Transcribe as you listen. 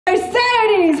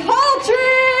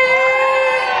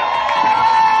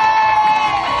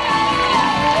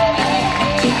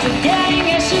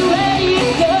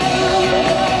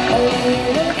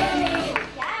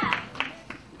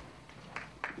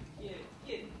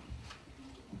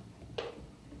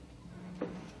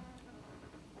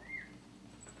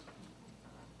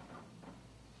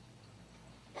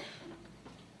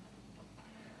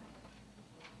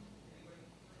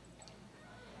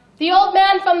The old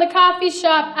man from the coffee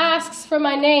shop asks for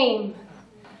my name.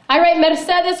 I write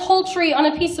Mercedez Holtry on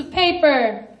a piece of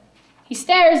paper. He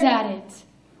stares at it.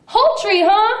 Holtry,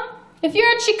 huh? If you're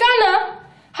a Chicana,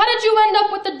 how did you end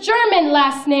up with the German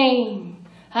last name?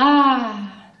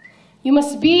 Ah, you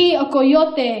must be a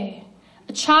coyote,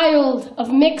 a child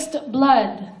of mixed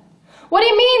blood. What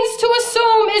he means to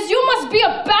assume is you must be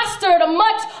a bastard, a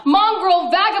mutt, mongrel,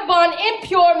 vagabond,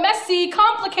 impure, messy,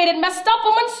 complicated, messed up,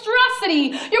 a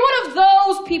monstrosity. You're one of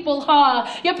those people, huh?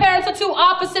 Your parents are two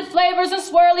opposite flavors and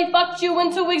swirly fucked you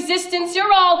into existence.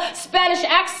 You're all Spanish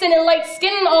accent and light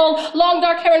skin, all long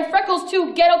dark hair and freckles,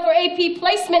 too ghetto for AP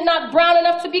placement, not brown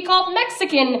enough to be called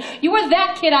Mexican. You were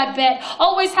that kid, I bet.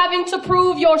 Always having to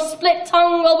prove your split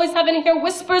tongue, always having to hear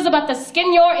whispers about the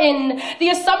skin you're in, the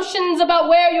assumptions about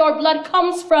where your blood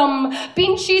comes from.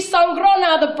 Pinche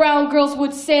sangrona, the brown girls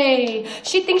would say.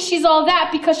 She thinks she's all that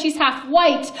because she's half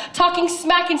white, talking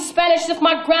smack in Spanish as if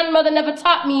my grandmother never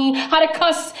taught me how to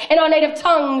cuss in our native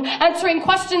tongue, answering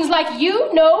questions like,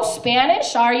 you know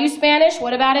Spanish? Are you Spanish?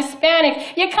 What about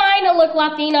Hispanic? You kind of look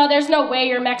Latino. There's no way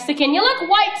you're Mexican. You look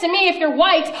white to me if you're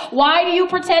white. Why do you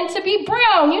pretend to be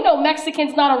brown? You know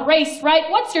Mexican's not a race, right?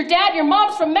 What's your dad? Your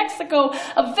mom's from Mexico.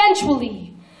 Eventually.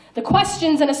 The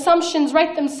questions and assumptions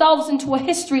write themselves into a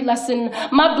history lesson.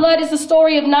 My blood is the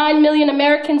story of 9 million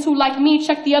Americans who, like me,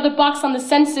 check the other box on the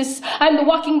census. I'm the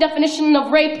walking definition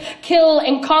of rape, kill,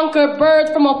 and conquer,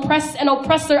 birth from oppress and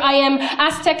oppressor. I am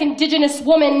Aztec indigenous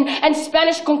woman and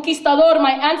Spanish conquistador.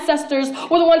 My ancestors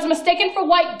were the ones mistaken for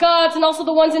white gods and also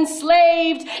the ones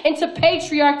enslaved into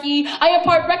patriarchy. I in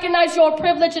part recognize your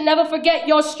privilege and never forget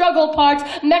your struggle part.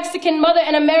 Mexican mother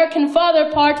and American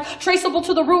father part, traceable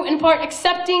to the root in part,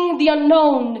 accepting the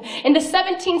unknown. In the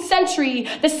 17th century,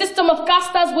 the system of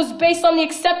castas was based on the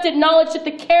accepted knowledge that the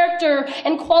character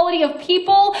and quality of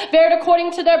people varied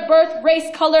according to their birth, race,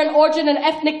 color, and origin, and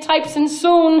ethnic types, and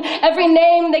soon every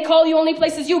name they call you only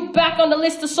places you back on the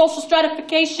list of social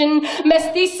stratification.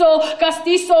 Mestizo,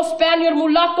 castizo, Spaniard,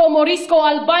 mulatto, morisco,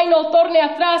 albino, torne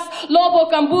atrás, lobo,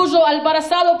 cambujo,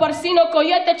 albarazado, parcino,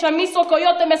 coyote, chamizo,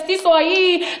 coyote, mestizo,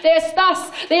 ahí te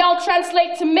estás. They all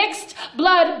translate to mixed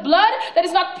blood. Blood that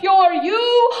is not pure.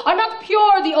 You are not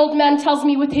pure, the old man tells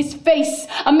me with his face.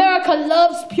 America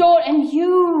loves pure, and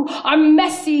you are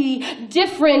messy,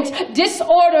 different,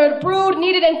 disordered, brewed,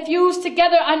 kneaded, and fused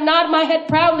together. I nod my head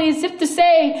proudly as if to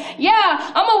say,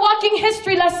 yeah, I'm a walking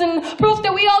history lesson, proof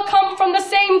that we all come from the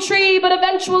same tree, but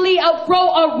eventually outgrow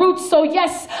our roots. So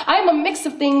yes, I am a mix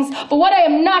of things, but what I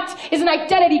am not is an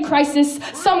identity crisis,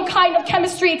 some kind of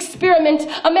chemistry experiment.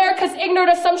 America's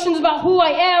ignorant assumptions about who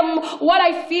I am, what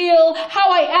I feel, how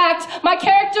I act. My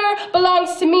character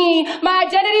belongs to me. My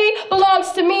identity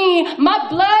belongs to me. My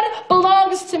blood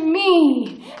belongs to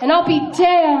me. And I'll be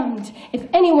damned if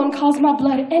anyone calls my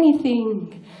blood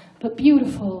anything but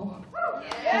beautiful.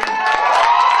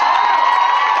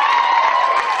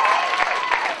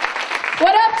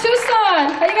 What up, Tucson?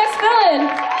 How you guys feeling?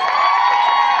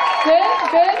 Good?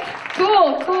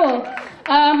 Good? Cool.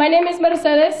 My name is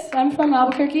Mercedes. I'm from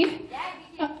Albuquerque.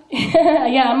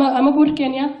 Yeah, I'm a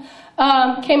Burqueña.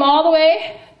 Came all the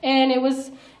way, and it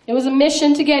was a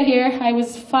mission to get here. I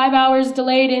was 5 hours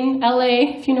delayed in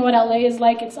LA. If you know what LA is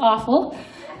like, it's awful.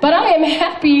 But I am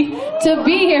happy to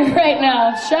be here right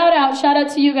now. Shout out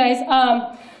to you guys.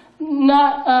 I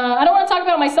don't want to talk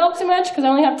about myself too much because I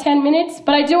only have 10 minutes,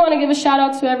 but I do want to give a shout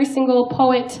out to every single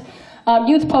poet,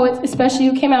 youth poet especially,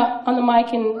 who came out on the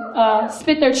mic and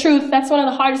spit their truth. That's one of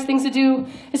the hardest things to do,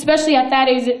 especially at that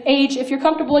age. If you're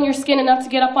comfortable in your skin enough to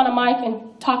get up on a mic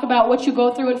and talk about what you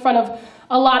go through in front of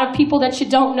a lot of people that you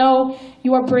don't know,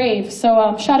 you are brave.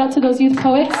 So shout out to those youth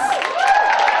poets.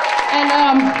 And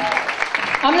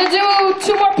I'm going to do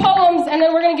 2 more poems, and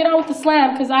then we're going to get on with the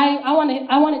slam, because I want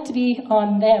it to be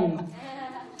on them.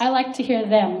 I like to hear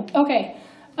them. Okay.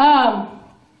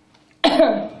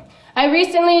 I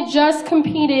recently just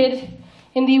competed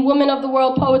in the Women of the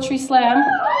World Poetry Slam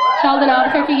held in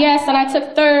Albuquerque. Yes, and I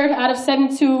took 3rd out of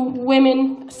 72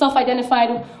 women,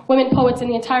 self-identified women poets in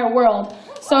the entire world.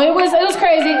 So it was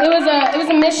crazy. It was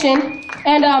a mission,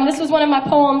 and this was one of my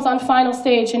poems on final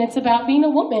stage, and it's about being a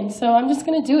woman. So I'm just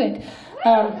gonna do it.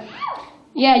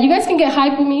 Yeah, you guys can get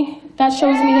hype with me. That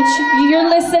shows me that you're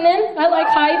listening. I like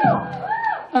hype.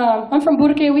 I'm from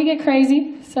Burque. We get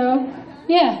crazy. So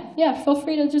yeah, feel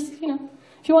free to just, if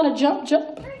you want to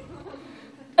jump.